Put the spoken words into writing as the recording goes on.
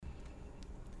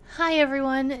Hi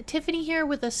everyone, Tiffany here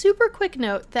with a super quick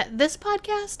note that this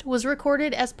podcast was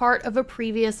recorded as part of a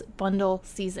previous bundle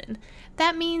season.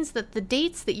 That means that the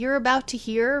dates that you're about to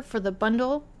hear for the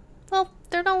bundle, well,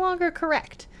 they're no longer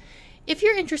correct. If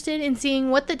you're interested in seeing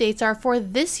what the dates are for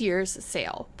this year's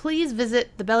sale, please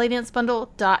visit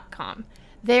thebellydancebundle.com.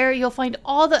 There you'll find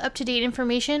all the up-to-date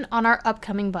information on our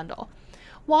upcoming bundle.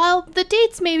 While the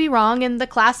dates may be wrong and the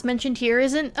class mentioned here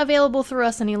isn't available through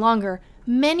us any longer,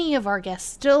 many of our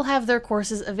guests still have their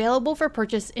courses available for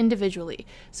purchase individually,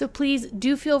 so please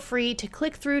do feel free to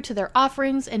click through to their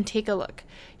offerings and take a look.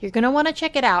 You're going to want to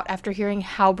check it out after hearing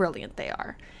how brilliant they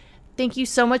are. Thank you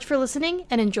so much for listening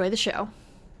and enjoy the show.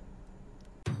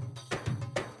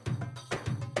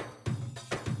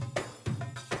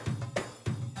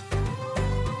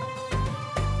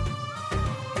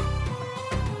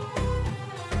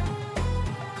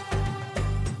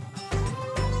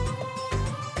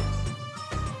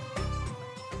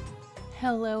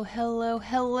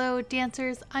 Hello,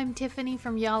 dancers. I'm Tiffany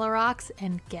from Yalla Rocks,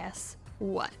 and guess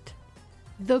what?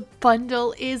 The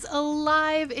bundle is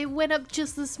alive. It went up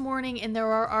just this morning, and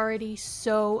there are already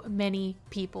so many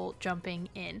people jumping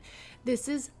in. This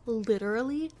is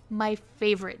literally my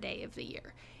favorite day of the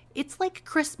year. It's like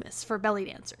Christmas for belly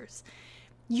dancers.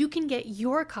 You can get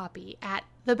your copy at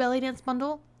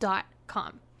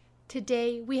thebellydancebundle.com.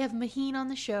 Today, we have Maheen on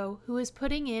the show who is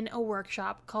putting in a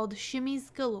workshop called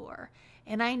Shimmies Galore,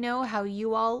 and I know how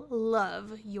you all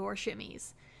love your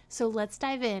shimmies. So let's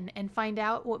dive in and find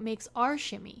out what makes our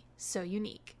shimmy so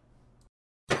unique.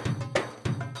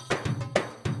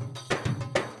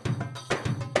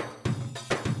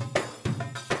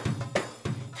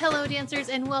 Hello, dancers,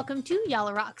 and welcome to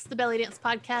Yalla Rocks, the belly dance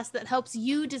podcast that helps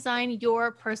you design your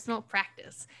personal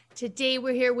practice. Today,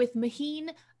 we're here with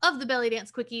Maheen of the Belly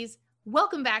Dance Quickies.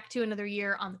 Welcome back to another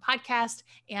year on the podcast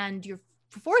and your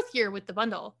fourth year with the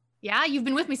bundle. Yeah, you've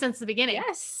been with me since the beginning.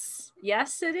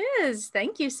 Yes, it is.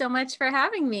 Thank you so much for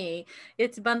having me.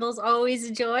 It's bundles always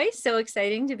a joy. So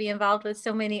exciting to be involved with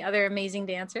so many other amazing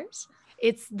dancers.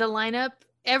 It's the lineup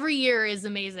every year is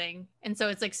amazing. And so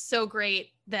it's like so great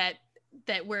that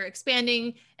we're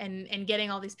expanding and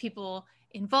getting all these people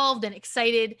involved and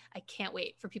excited. I can't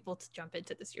wait for people to jump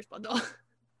into this year's bundle.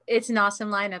 It's an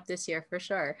awesome lineup this year for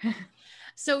sure.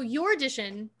 So your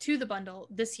addition to the bundle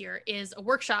this year is a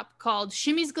workshop called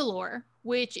Shimmies Galore,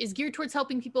 which is geared towards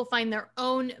helping people find their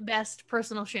own best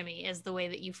personal shimmy, is the way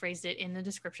that you phrased it in the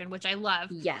description, which I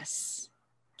love. Yes.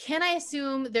 Can I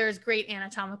assume there's great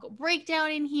anatomical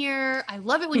breakdown in here? I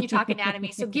love it when you talk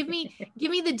anatomy. So give me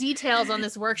the details on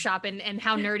this workshop and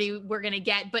how nerdy we're going to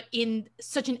get, but in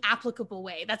such an applicable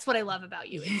way. That's what I love about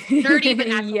you. It's nerdy, but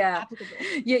applicable.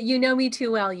 You know me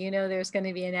too well. You know there's going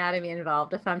to be anatomy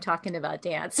involved if I'm talking about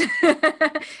dance.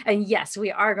 And yes,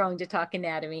 we are going to talk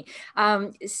anatomy.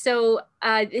 So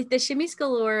the Shimmies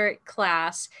Galore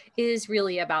class is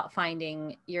really about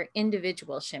finding your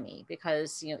individual shimmy,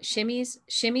 because shimmies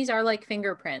are like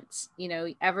fingerprints.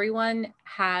 Everyone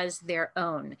has their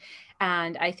own,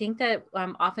 and I think that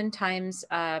oftentimes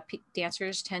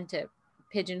dancers tend to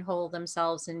pigeonhole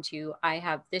themselves into, I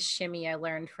have this shimmy I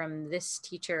learned from this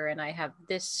teacher, and I have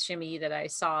this shimmy that I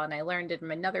saw and I learned it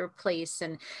from another place,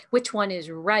 and which one is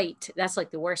right? That's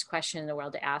like the worst question in the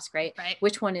world to ask, right?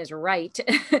 Which one is right?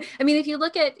 I mean, if you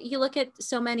look at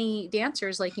so many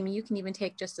dancers, like, you can even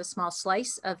take just a small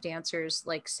slice of dancers,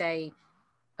 like say,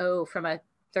 from a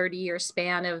 30-year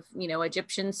span of,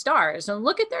 Egyptian stars, and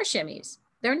look at their shimmies.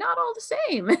 They're not all the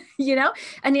same, and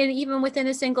then even within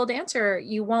a single dancer,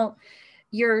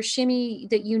 your shimmy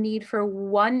that you need for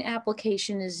one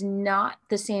application is not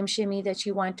the same shimmy that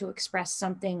you want to express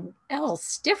something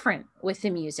else different with the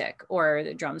music or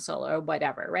the drum solo or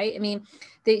whatever, right? I mean,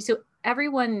 so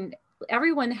everyone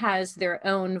has their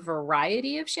own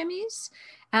variety of shimmies,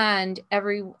 and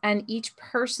each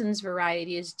person's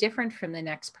variety is different from the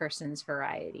next person's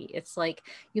variety. It's like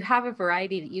you have a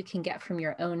variety that you can get from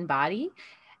your own body.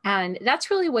 And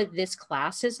that's really what this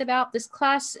class is about. This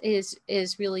class is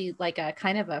really like a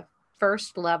kind of a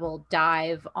first level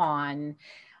dive on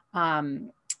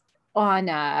how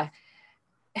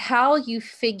you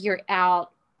figure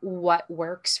out what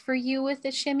works for you with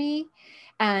the shimmy.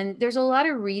 And there's a lot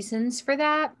of reasons for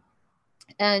that.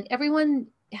 And everyone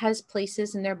has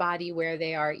places in their body where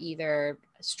they are either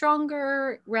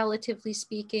stronger, relatively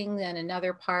speaking, than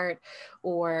another part,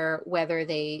 or whether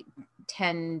they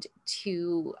tend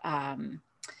to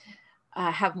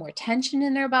have more tension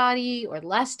in their body or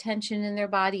less tension in their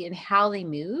body, and how they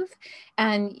move.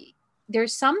 And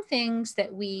there's some things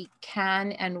that we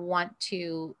can and want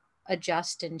to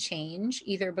adjust and change,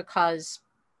 either because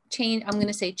change, I'm going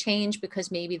to say change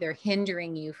because maybe they're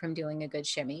hindering you from doing a good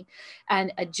shimmy,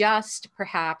 and adjust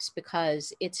perhaps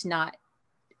because it's not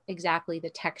exactly the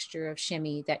texture of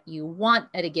shimmy that you want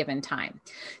at a given time.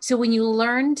 So when you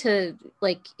learn to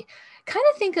like, kind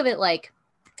of think of it like,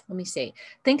 let me see,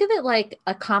 think of it like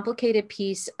a complicated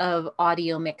piece of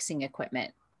audio mixing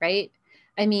equipment, right?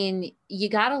 I mean, you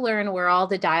got to learn where all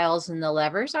the dials and the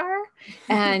levers are,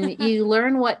 and you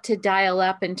learn what to dial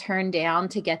up and turn down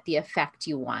to get the effect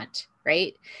you want,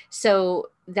 right? So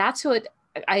that's what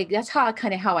that's how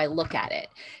kind of how I look at it,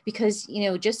 because, you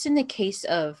know, just in the case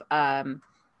of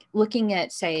looking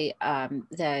at, say,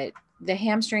 the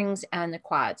hamstrings and the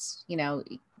quads, you know,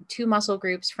 two muscle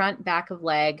groups, front, back of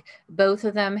leg, both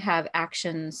of them have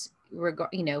actions,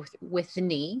 you know, with the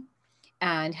knee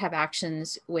and have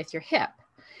actions with your hip.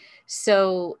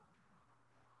 So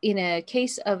in a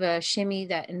case of a shimmy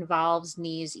that involves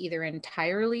knees either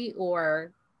entirely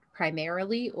or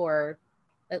primarily, or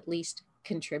at least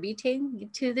contributing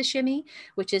to the shimmy,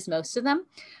 which is most of them,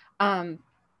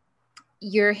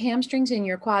 your hamstrings and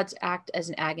your quads act as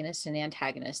an agonist and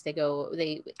antagonist.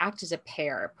 They act as a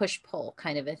pair, push-pull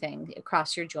kind of a thing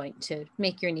across your joint to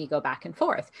make your knee go back and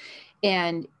forth.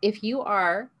 And if you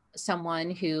are someone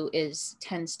who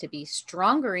tends to be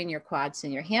stronger in your quads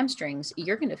than your hamstrings,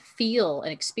 you're going to feel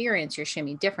and experience your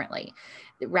shimmy differently,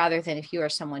 rather than if you are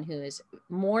someone who is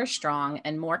more strong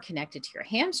and more connected to your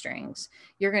hamstrings,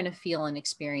 you're going to feel and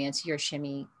experience your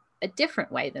shimmy a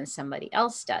different way than somebody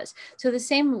else does. So the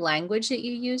same language that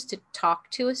you use to talk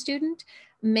to a student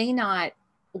may not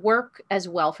work as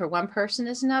well for one person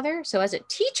as another. So as a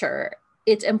teacher,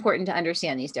 it's important to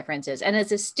understand these differences. And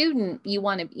as a student, you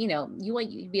want to, you know, you want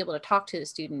to be able to talk to the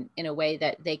student in a way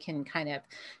that they can kind of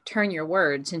turn your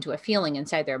words into a feeling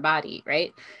inside their body,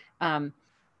 right?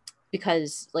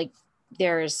 Because like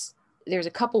there's a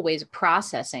couple ways of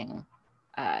processing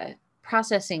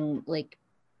like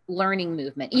learning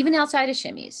movement, even outside of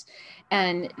shimmies.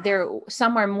 And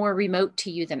some are more remote to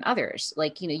you than others.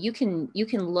 Like, you know, you can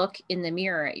look in the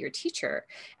mirror at your teacher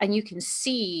and you can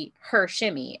see her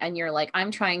shimmy and you're like,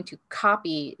 I'm trying to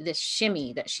copy this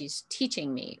shimmy that she's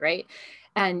teaching me, right?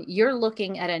 And you're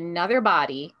looking at another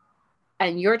body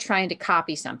and you're trying to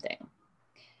copy something.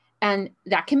 And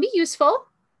that can be useful.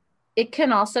 It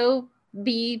can also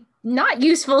be not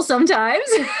useful sometimes.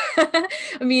 I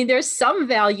mean, there's some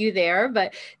value there,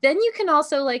 but then you can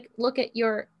also like look at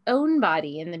your own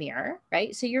body in the mirror,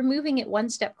 right? So you're moving it one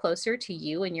step closer to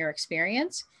you and your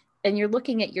experience, and you're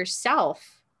looking at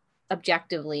yourself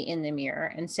objectively in the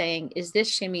mirror and saying, is this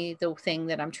shimmy the thing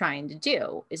that I'm trying to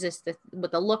do? Is this the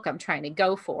look I'm trying to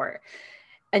go for?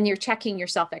 And you're checking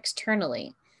yourself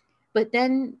externally. But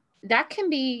then that can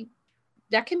be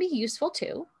useful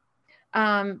too.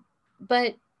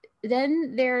 But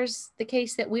then there's the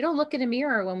case that we don't look in a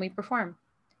mirror when we perform.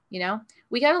 You know,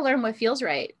 we got to learn what feels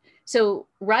right. So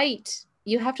right,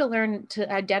 you have to learn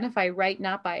to identify right,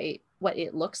 not by what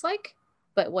it looks like,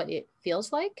 but what it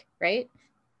feels like, right?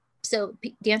 So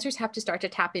dancers have to start to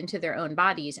tap into their own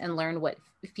bodies and learn what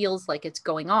feels like it's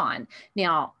going on.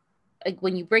 Now,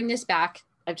 when you bring this back,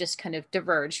 I've just kind of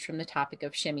diverged from the topic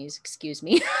of shimmies, excuse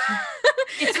me.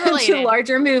 It's related. To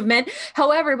larger movement.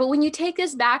 However, but when you take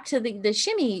this back to the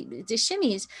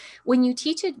shimmies, when you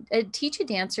teach a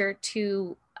dancer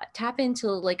to tap into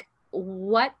like,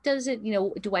 what does it, you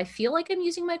know, do I feel like I'm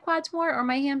using my quads more or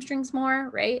my hamstrings more,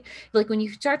 right? Like when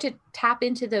you start to tap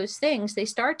into those things, they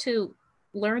start to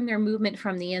learn their movement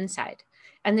from the inside,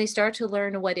 and they start to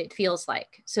learn what it feels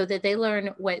like, so that they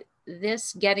learn what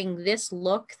getting this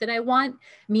look that I want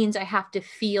means. I have to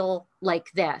feel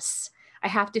like this. I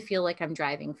have to feel like I'm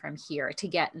driving from here to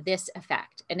get this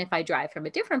effect. And if I drive from a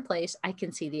different place, I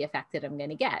can see the effect that I'm going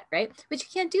to get, right? But you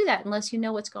can't do that unless you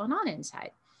know what's going on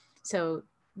inside. So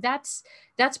that's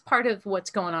part of what's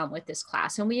going on with this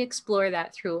class. And we explore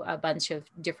that through a bunch of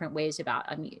different ways about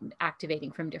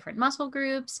activating from different muscle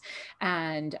groups,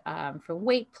 and from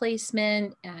weight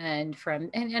placement, and from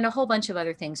and a whole bunch of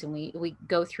other things. And we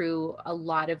go through a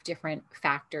lot of different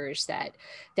factors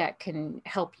that can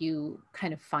help you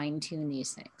kind of fine tune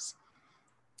these things.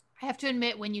 I have to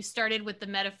admit, when you started with the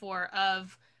metaphor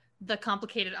of the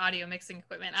complicated audio mixing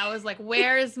equipment, I was like,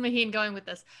 where is Maheen going with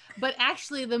this? But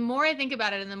actually, the more I think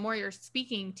about it and the more you're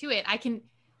speaking to it, I can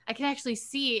actually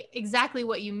see exactly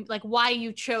what you like, why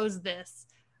you chose this,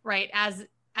 right? As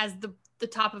the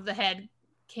top of the head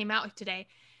came out today,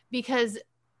 because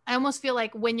I almost feel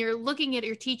like when you're looking at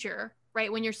your teacher,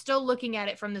 right, when you're still looking at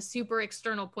it from the super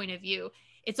external point of view,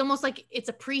 it's almost like it's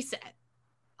a preset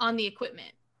on the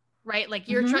equipment, right? Like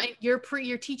you're trying, your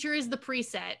teacher is the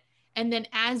preset, And then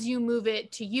as you move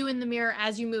it to you in the mirror,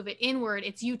 as you move it inward,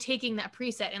 it's you taking that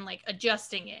preset and like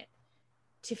adjusting it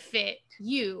to fit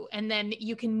you. And then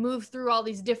you can move through all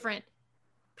these different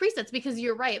presets, because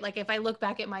you're right. Like if I look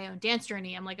back at my own dance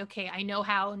journey, I'm like, okay, I know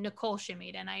how Nicole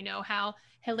shimmied, and I know how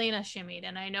Helena shimmied,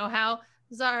 and I know how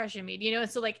Zara shimmied, you know?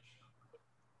 And so like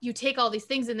you take all these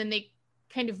things and then they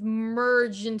kind of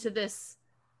merge into this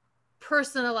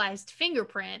personalized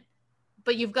fingerprint,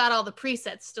 but you've got all the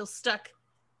presets still stuck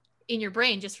in your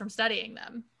brain just from studying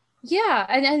them. Yeah.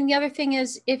 And the other thing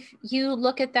is, if you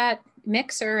look at that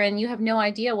mixer and you have no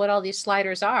idea what all these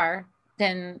sliders are,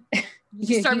 then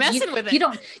you start messing with it.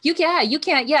 You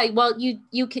can't. Yeah. Well,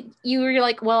 you're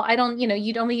like, well, I don't,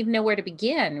 you don't even know where to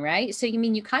begin. Right. So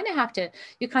you kind of have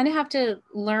to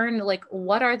learn, like,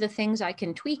 what are the things I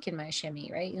can tweak in my shimmy,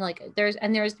 right? Like there's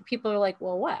people are like,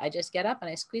 well, what? I just get up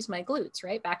and I squeeze my glutes,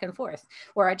 right, back and forth,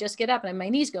 or I just get up and my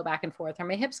knees go back and forth, or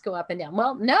my hips go up and down.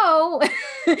 Well, no,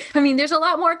 I mean, there's a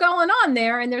lot more going on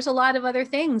there, and there's a lot of other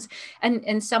things,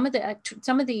 and some of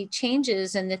the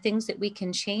changes and the things that we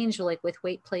can change, like with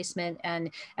weight placement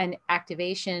and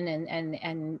activation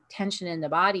and tension in the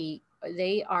body,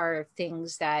 they are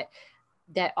things that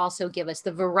also give us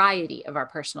the variety of our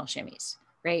personal shimmies,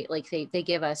 right? Like they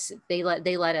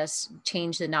let us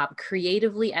change the knob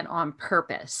creatively and on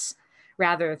purpose,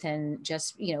 rather than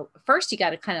just, first you got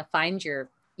to kind of find your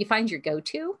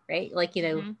go-to, right? Like,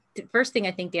 the first thing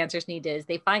I think dancers need is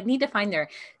need to find their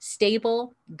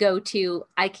stable go-to,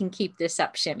 I can keep this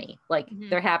up shimmy, like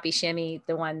their happy shimmy,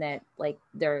 the one that like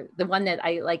the one that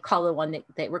I like call the one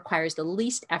that requires the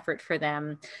least effort for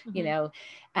them,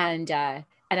 and I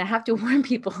have to warn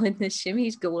people in this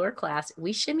Shimmies Galore class,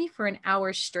 we shimmy for an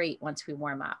hour straight once we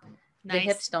warm up. Nice. The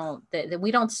hips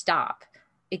we don't stop.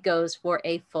 It goes for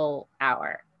a full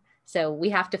hour. So we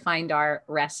have to find our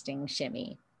resting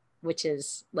shimmy, which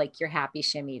is like your happy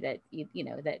shimmy that you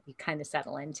kind of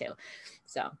settle into.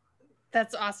 So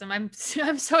that's awesome. I'm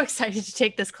so excited to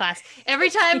take this class. Every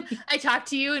time I talk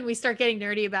to you and we start getting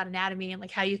nerdy about anatomy and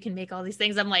like how you can make all these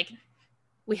things, I'm like,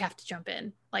 we have to jump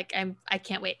in. Like I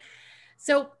can't wait.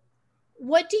 So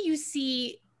what do you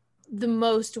see the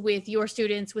most with your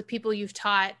students, with people you've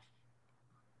taught?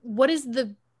 What is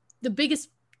the biggest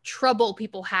trouble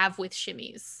people have with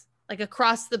shimmies, like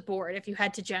across the board, if you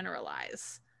had to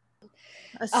generalize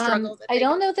a struggle? I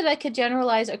don't know that I could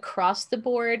generalize across the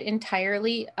board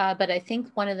entirely, but I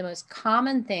think one of the most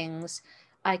common things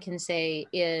I can say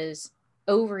is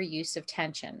overuse of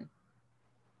tension.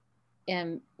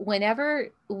 And whenever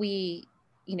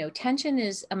tension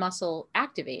is a muscle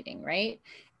activating, right?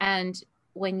 And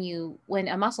when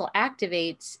a muscle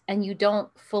activates and you don't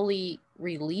fully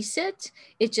release it,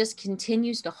 it just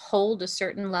continues to hold a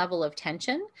certain level of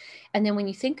tension. And then when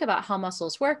you think about how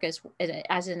muscles work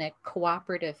as in a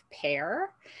cooperative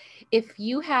pair, if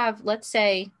you have, let's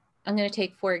say, I'm going to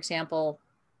take, for example,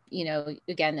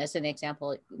 again, as an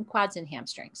example, quads and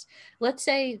hamstrings. Let's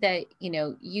say that,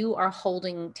 you are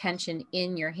holding tension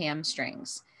in your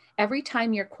hamstrings. Every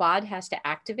time your quad has to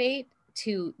activate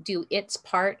to do its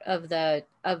part of the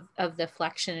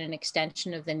flexion and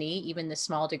extension of the knee, even the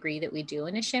small degree that we do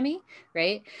in a shimmy,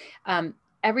 right?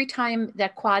 Every time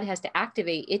that quad has to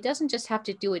activate, it doesn't just have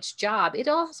to do its job. It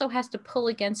also has to pull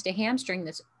against a hamstring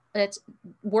that's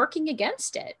working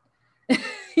against it.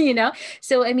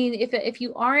 So I mean, if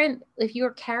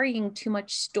you're carrying too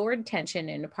much stored tension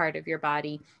in a part of your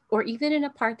body, or even in a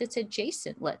part that's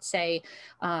adjacent, let's say,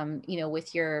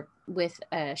 with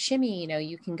a shimmy,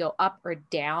 you can go up or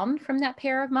down from that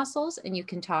pair of muscles, and you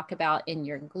can talk about in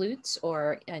your glutes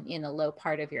or in a low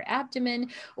part of your abdomen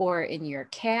or in your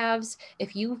calves.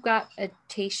 If you've got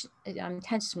tension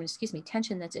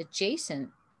that's adjacent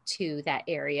to that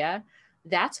area,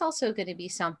 that's also going to be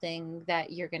something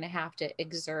that you're going to have to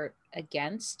exert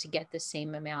against to get the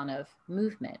same amount of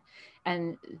movement.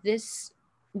 And this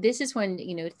is when,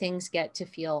 things get to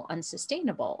feel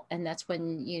unsustainable. And that's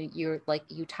when you're like,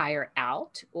 you tire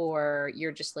out, or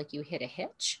you're just like, you hit a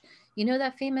hitch.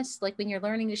 That famous, like when you're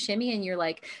learning to shimmy and you're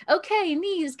like, okay,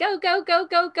 knees, go, go, go,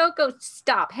 go, go, go,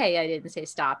 stop. Hey, I didn't say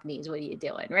stop, knees. What are you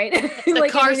doing? Right?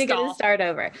 Like, car you're going to start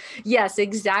over. Yes,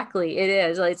 exactly. It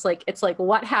is. It's like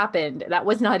what happened? That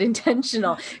was not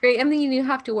intentional. Right. I mean, you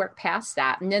have to work past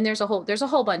that. And then there's a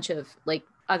whole bunch of like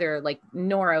other like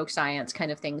neuroscience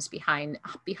kind of things behind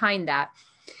that,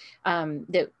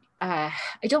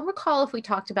 I don't recall if we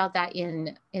talked about that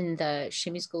in the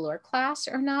Shimmies Galore class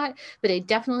or not, but I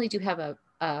definitely do have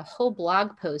a whole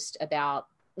blog post about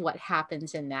what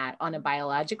happens in that on a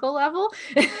biological level.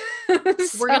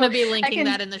 We're going to be linking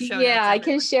that in the show notes. Yeah, I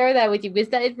can share that with you, because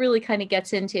that it really kind of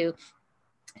gets into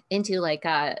into like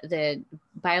the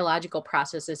biological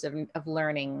processes of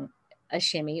learning a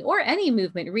shimmy or any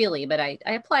movement really, but I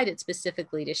applied it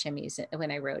specifically to shimmies when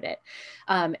I wrote it.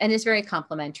 And it's very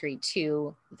complementary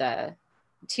to the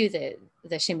shimmy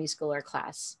schooler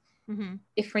class. Mm-hmm.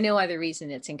 If for no other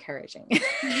reason, it's encouraging.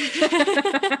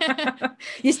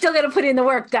 You still got to put in the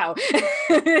work though.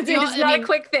 It's not a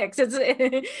quick fix.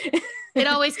 It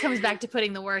always comes back to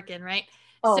putting the work in, right?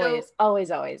 Always, so,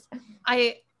 always.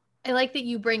 I like that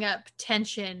you bring up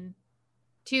tension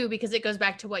too, because it goes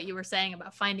back to what you were saying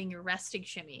about finding your resting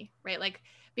shimmy, right? Like,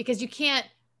 because you can't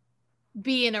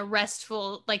be in a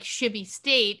restful, like, shimmy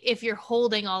state if you're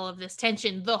holding all of this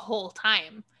tension the whole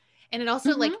time. And it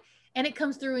also like, and it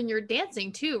comes through in your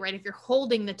dancing too, right? If you're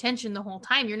holding the tension the whole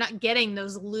time, you're not getting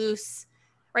those loose,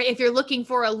 right? If you're looking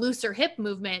for a looser hip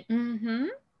movement,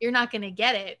 you're not going to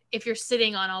get it if you're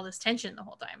sitting on all this tension the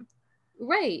whole time.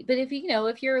 Right. But if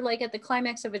if you're like at the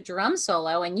climax of a drum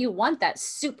solo and you want that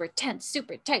super tense,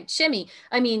 super tight shimmy,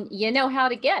 I mean, you know how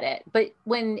to get it. But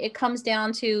when it comes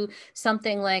down to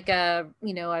something like a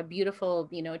beautiful,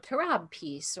 tarab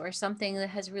piece or something that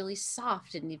has really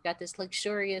soft and you've got this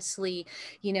luxuriously,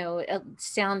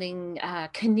 sounding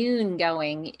canoon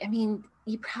going, I mean,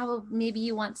 maybe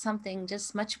you want something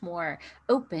just much more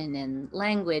open and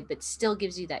languid, but still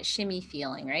gives you that shimmy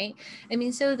feeling, right? I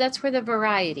mean, so that's where the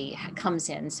variety comes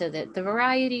in, so that the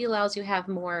variety allows you to have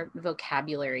more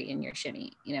vocabulary in your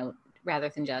shimmy, rather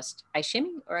than just I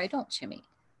shimmy or I don't shimmy.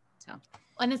 So,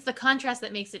 and it's the contrast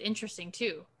that makes it interesting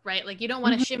too, right? Like you don't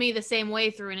want to shimmy the same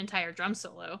way through an entire drum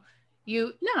solo.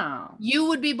 You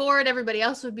would be bored, everybody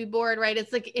else would be bored, right?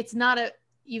 It's like, it's not a,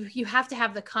 you have to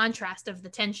have the contrast of the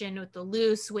tension with the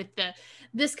loose, with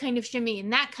this kind of shimmy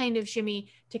and that kind of shimmy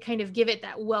to kind of give it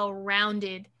that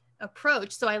well-rounded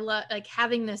approach. So I love like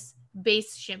having this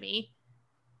base shimmy,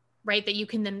 right, that you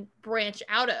can then branch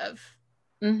out of.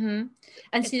 And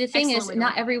see, the thing is,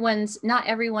 not everyone's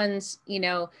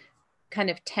kind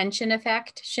of tension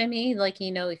effect shimmy, like,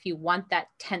 if you want that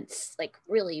tense, like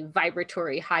really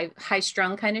vibratory, high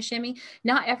strung kind of shimmy,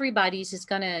 not everybody's is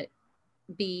going to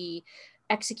be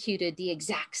executed the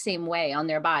exact same way on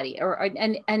their body,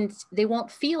 and they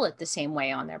won't feel it the same way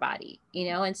on their body,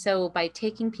 and so by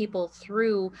taking people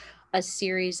through a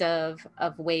series of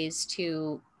ways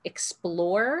to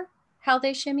explore how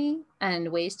they shimmy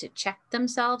and ways to check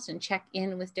themselves and check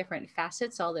in with different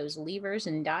facets, all those levers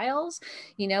and dials,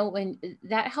 when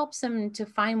that helps them to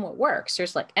find what works.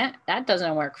 There's like, that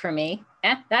doesn't work for me.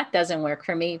 That doesn't work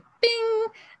for me. Bing,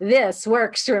 this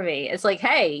works for me. It's like,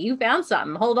 hey, you found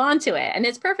something, hold on to it. And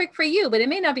it's perfect for you, but it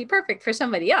may not be perfect for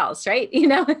somebody else, right?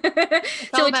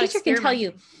 So a teacher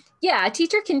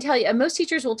can tell you, most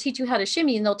teachers will teach you how to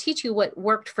shimmy and they'll teach you what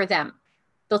worked for them.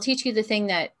 They'll teach you the thing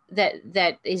that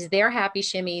is their happy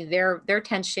shimmy, their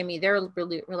tense shimmy, their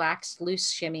relaxed, loose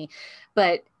shimmy.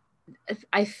 But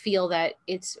I feel that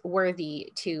it's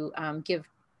worthy to give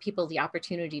people the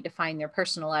opportunity to find their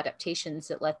personal adaptations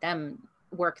that let them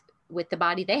work with the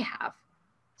body they have.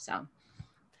 So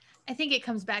I think it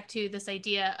comes back to this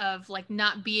idea of like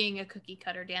not being a cookie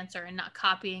cutter dancer and not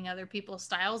copying other people's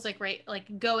styles,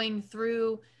 like going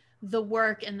through the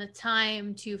work and the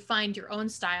time to find your own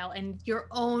style and your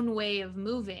own way of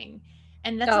moving.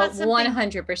 And that's not something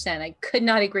 100%. I could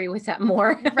not agree with that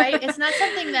more. Right. It's not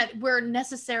something that we're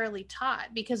necessarily taught,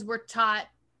 because we're taught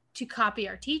to copy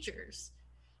our teachers,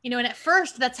 and at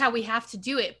first that's how we have to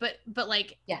do it. But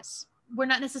like, yes, we're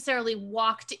not necessarily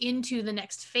walked into the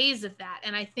next phase of that.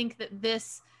 And I think that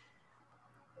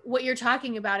what you're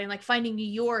talking about and like finding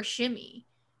your shimmy,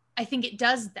 I think it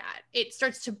does that. It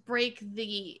starts to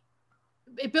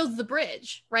it builds the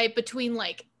bridge, right, between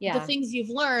like the things you've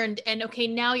learned and, okay,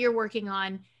 now you're working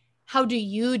on how do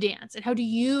you dance and how do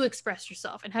you express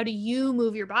yourself and how do you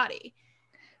move your body.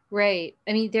 Right.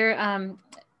 I mean, there,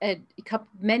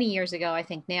 many years ago, I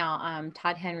think now,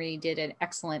 Todd Henry did an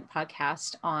excellent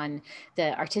podcast on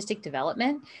the artistic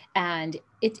development, and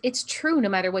it's true no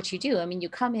matter what you do. I mean, you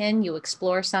come in, you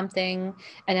explore something,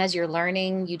 and as you're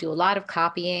learning, you do a lot of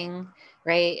copying,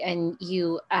 right? And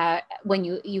you, when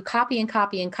you copy and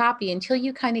copy and copy until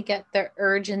you kind of get the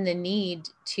urge and the need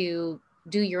to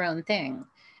do your own thing.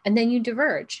 And then you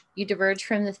diverge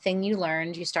from the thing you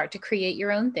learned, you start to create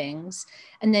your own things.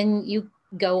 And then you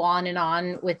go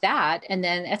on with that. And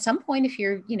then at some point, if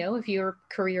you're, if your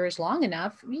career is long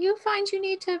enough, you find you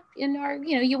need to,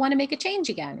 you want to make a change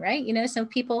again, right? Some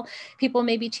people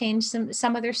maybe change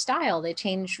some of their style. They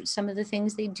change some of the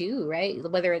things they do, right?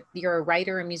 Whether you're a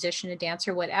writer, a musician, a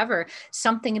dancer, whatever,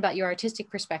 something about your artistic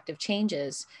perspective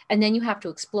changes. And then you have to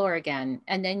explore again.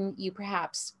 And then you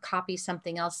perhaps copy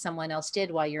something else someone else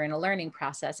did while you're in a learning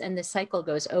process. And the cycle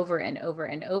goes over and over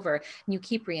and over. And you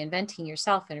keep reinventing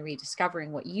yourself and rediscovering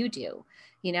what you do,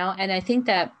 and I think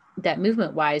that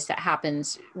movement wise, that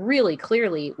happens really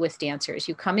clearly with dancers.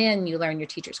 You come in, you learn your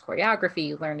teacher's choreography,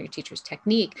 you learn your teacher's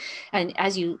technique. And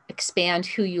as you expand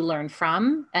who you learn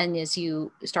from, and as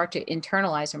you start to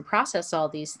internalize and process all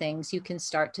these things, you can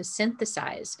start to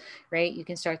synthesize, right? You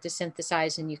can start to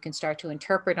synthesize and you can start to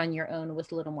interpret on your own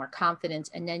with a little more confidence.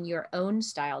 And then your own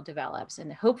style develops.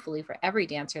 And hopefully for every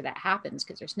dancer that happens,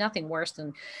 because there's nothing worse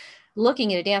than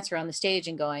looking at a dancer on the stage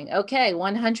and going, okay,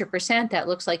 100% that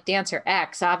looks like dancer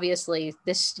X. Obviously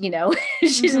this,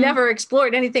 she's never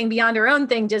explored anything beyond her own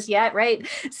thing just yet. Right.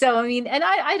 So, I mean, and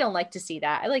I don't like to see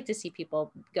that. I like to see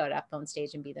people go up on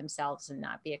stage and be themselves and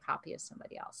not be a copy of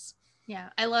somebody else. Yeah.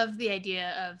 I love the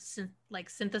idea of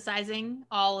synthesizing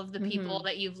all of the people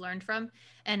that you've learned from.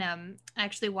 And I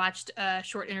actually watched a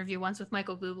short interview once with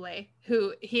Michael Bublé,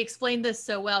 who he explained this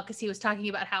so well, because he was talking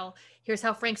about how here's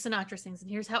how Frank Sinatra sings, and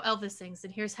here's how Elvis sings,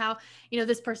 and here's how,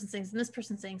 this person sings and this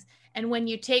person sings. And when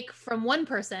you take from one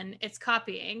person, it's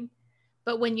copying.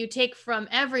 But when you take from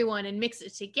everyone and mix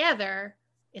it together,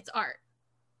 it's art,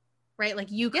 right?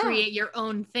 Like you create your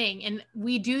own thing. And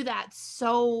we do that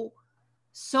so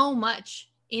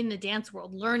much in the dance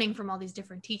world, learning from all these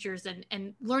different teachers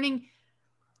and learning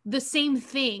the same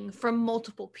thing from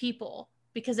multiple people,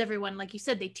 because everyone, like you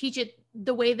said, they teach it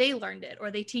the way they learned it,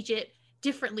 or they teach it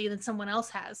differently than someone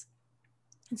else has.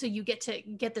 And so you get to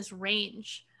get this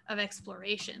range of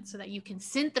exploration so that you can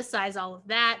synthesize all of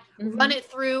that, run it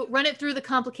through the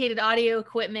complicated audio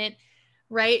equipment,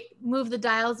 right? Move the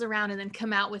dials around and then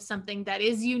come out with something that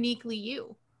is uniquely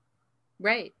you.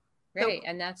 Right. Right. So,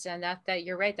 and that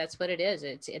you're right. That's what it is.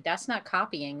 That's not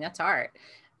copying. That's art.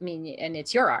 I mean, and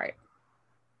it's your art.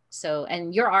 So,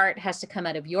 and your art has to come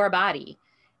out of your body,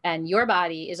 and your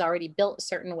body is already built a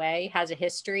certain way, has a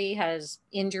history, has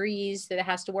injuries that it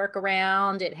has to work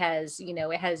around. It has,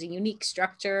 it has a unique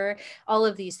structure, all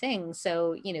of these things.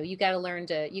 So, you got to learn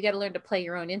to play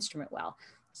your own instrument well.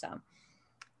 So.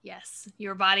 Yes,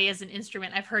 your body is an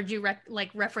instrument. I've heard you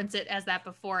reference it as that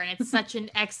before, and it's such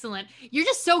an excellent. You're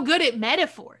just so good at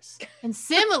metaphors and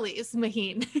similes,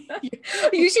 Maheen.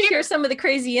 You should hear some of the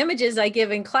crazy images I give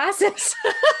in classes.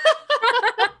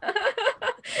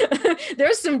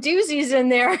 There's some doozies in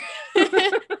there.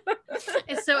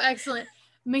 It's so excellent,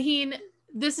 Maheen.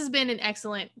 This has been an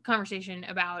excellent conversation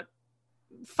about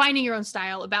finding your own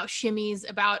style, about shimmies,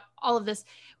 about all of this.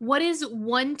 What is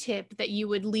one tip that you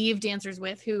would leave dancers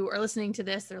with who are listening to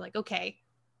this? They're like, okay,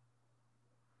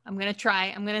 I'm going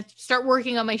to start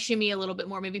working on my shimmy a little bit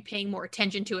more, maybe paying more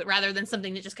attention to it rather than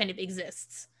something that just kind of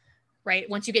exists, right?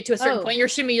 Once you get to a certain point, your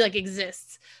shimmy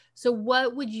exists. So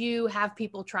what would you have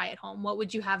people try at home? What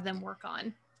would you have them work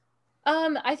on?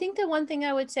 I think the one thing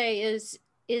I would say is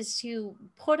to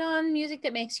put on music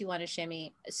that makes you want to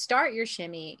shimmy, start your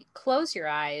shimmy, close your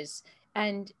eyes,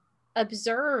 and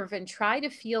observe and try to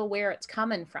feel where it's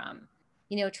coming from.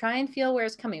 Try and feel where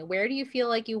it's coming. Where do you feel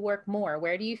like you work more?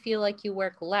 Where do you feel like you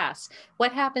work less?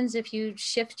 What happens if you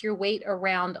shift your weight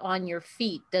around on your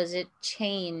feet? Does it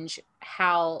change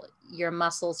how your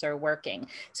muscles are working?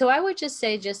 So I would just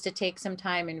say just to take some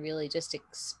time and really just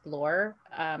explore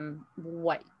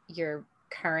what your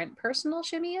current personal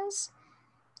shimmy is,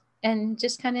 and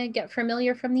just kind of get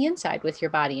familiar from the inside with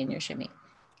your body and your shimmy.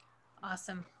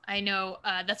 Awesome. I know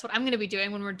that's what I'm going to be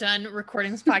doing when we're done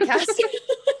recording this podcast.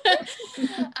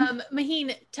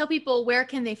 Maheen, tell people, where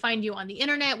can they find you on the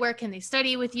internet? Where can they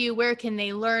study with you? Where can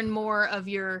they learn more of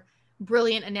your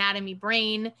brilliant anatomy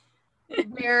brain?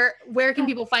 Where can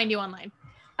people find you online?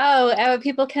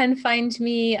 People can find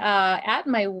me at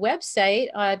my website,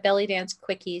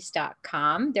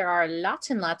 bellydancequickies.com. There are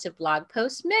lots and lots of blog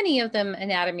posts, many of them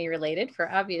anatomy related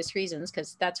for obvious reasons,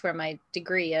 because that's where my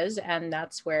degree is, and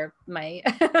that's where my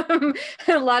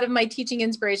a lot of my teaching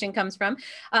inspiration comes from.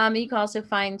 You can also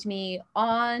find me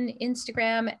on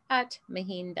Instagram at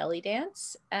Maheen Belly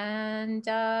Dance, and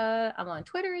I'm on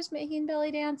Twitter as Maheen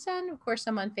Belly Dance, and of course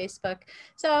I'm on Facebook.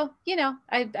 So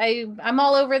I'm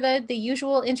all over the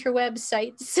usual interweb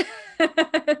sites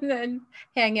and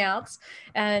hangouts,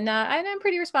 and I'm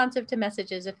pretty responsive to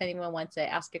messages if anyone wants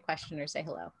to ask a question or say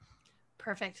hello.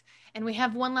 Perfect. And we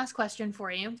have one last question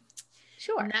for you.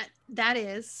 Sure. And that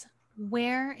is,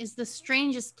 Where is the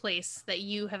strangest place that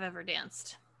you have ever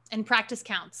danced? And practice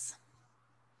counts.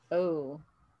 Oh,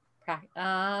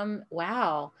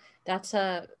 wow. That's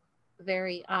a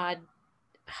very odd.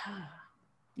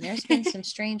 There's been some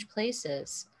strange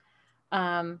places.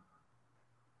 Sometimes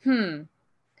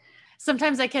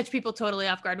I catch people totally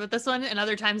off guard with this one, and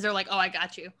other times they're like, "Oh, I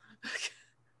got you."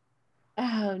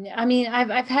 Oh, I mean,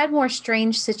 I've had more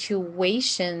strange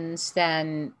situations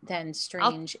than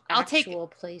strange actual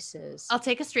places. I'll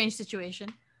take a strange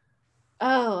situation.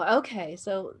 Oh, okay.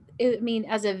 So, I mean,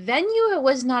 as a venue, it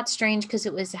was not strange because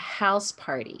it was a house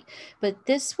party, but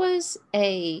this was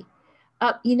I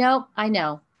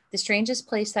know the strangest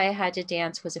place that I had to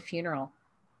dance was a funeral.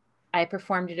 I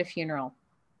performed at a funeral.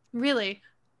 Really?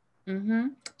 Mm-hmm.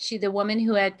 The woman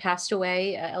who had passed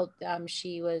away,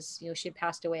 she had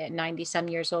passed away at 90 some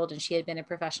years old, and she had been a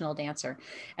professional dancer.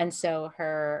 And so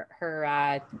her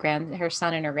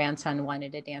son and her grandson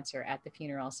wanted a dancer at the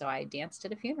funeral. So I danced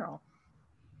at a funeral.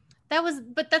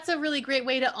 But that's a really great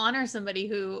way to honor somebody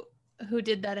who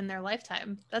did that in their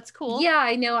lifetime. That's cool. Yeah,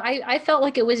 I know. I felt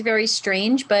like it was very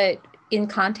strange, but in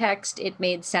context, it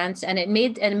made sense.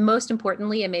 And most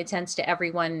importantly, it made sense to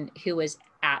everyone who was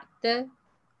at the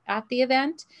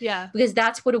event. Yeah. Because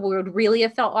that's what would really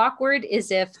have felt awkward,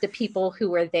 is if the people who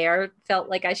were there felt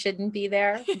like I shouldn't be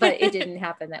there, but it didn't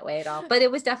happen that way at all. But it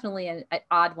was definitely an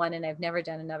odd one, and I've never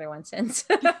done another one since.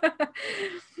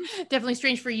 Definitely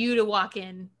strange for you to walk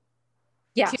in.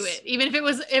 Yes. To it. Even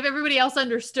if everybody else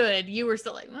understood, you were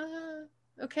still like,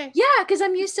 okay. Yeah, because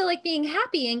I'm used to like being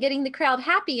happy and getting the crowd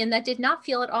happy, and that did not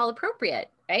feel at all appropriate,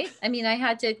 right? I mean, I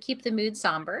had to keep the mood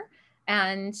somber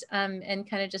and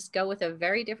kind of just go with a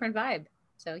very different vibe.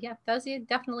 So yeah, that was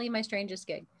definitely my strangest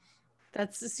gig.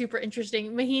 That's super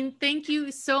interesting. Maheen, thank you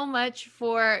so much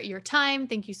for your time.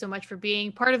 Thank you so much for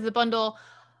being part of the bundle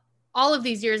all of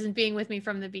these years and being with me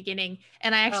from the beginning.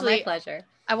 And my pleasure.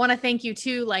 I want to thank you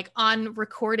too, like on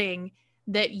recording,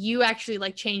 that you actually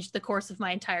like changed the course of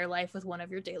my entire life with one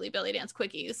of your daily belly dance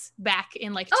quickies back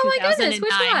in like 2009. Oh my goodness,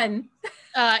 which one?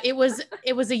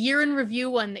 It was a year in review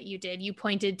one that you did. You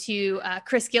pointed to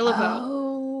Chris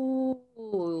Guillebeau.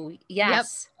 Oh,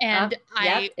 yes. Yep. And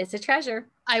it's a treasure.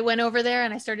 I went over there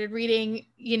and I started reading,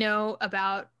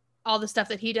 about all the stuff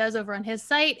that he does over on his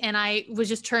site. And I was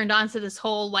just turned on to this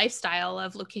whole lifestyle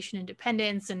of location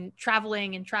independence and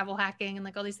traveling and travel hacking and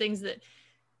like all these things that,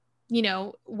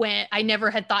 when I never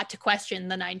had thought to question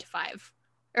the 9 to 5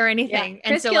 or anything. Yeah.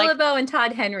 Chris Guillebeau and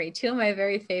Todd Henry, two of my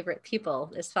very favorite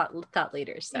people as thought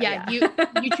leaders. So, you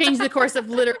changed the course of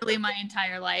literally my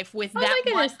entire life with that. Oh my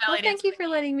goodness. Well, thank you for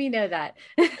letting me know that.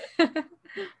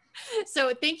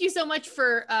 So thank you so much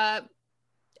for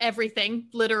everything,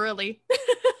 literally.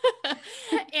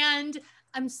 And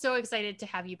I'm so excited to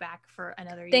have you back for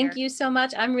another year. Thank you so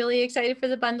much. I'm really excited for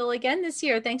the bundle again this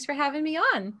year. Thanks for having me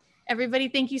on. Everybody,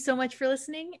 thank you so much for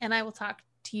listening, and I will talk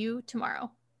to you tomorrow.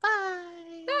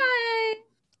 Bye. Bye.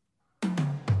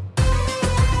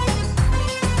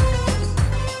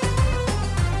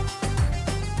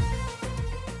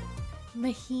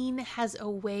 Maheen has a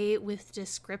way with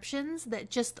descriptions that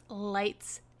just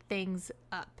lights things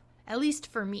up, at least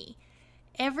for me.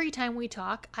 Every time we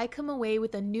talk, I come away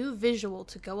with a new visual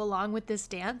to go along with this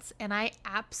dance, and I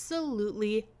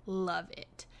absolutely love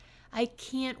it. I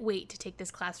can't wait to take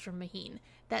this class from Maheen.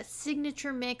 That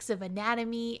signature mix of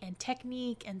anatomy and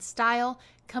technique and style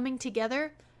coming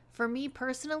together, for me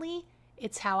personally,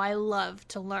 it's how I love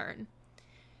to learn.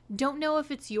 Don't know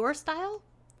if it's your style?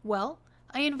 Well,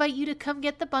 I invite you to come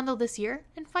get the bundle this year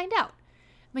and find out.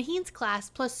 Maheen's class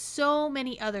plus so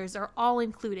many others are all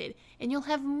included, and you'll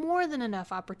have more than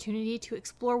enough opportunity to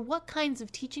explore what kinds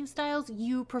of teaching styles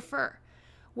you prefer,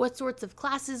 what sorts of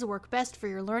classes work best for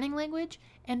your learning language,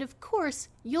 and of course,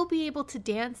 you'll be able to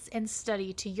dance and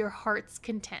study to your heart's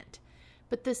content.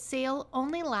 But the sale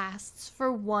only lasts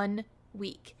for 1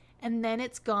 week, and then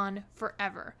it's gone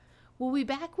forever. We'll be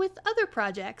back with other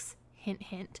projects, hint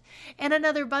hint, and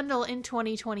another bundle in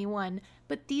 2021,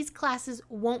 but these classes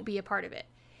won't be a part of it.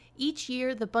 Each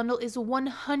year, the bundle is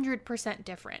 100%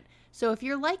 different. So if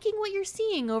you're liking what you're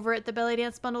seeing over at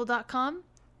thebellydancebundle.com,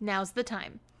 now's the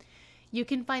time. You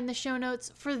can find the show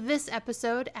notes for this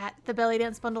episode at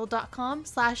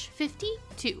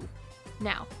thebellydancebundle.com/52.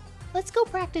 Now, let's go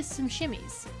practice some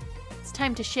shimmies. It's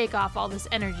time to shake off all this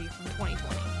energy from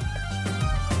 2020.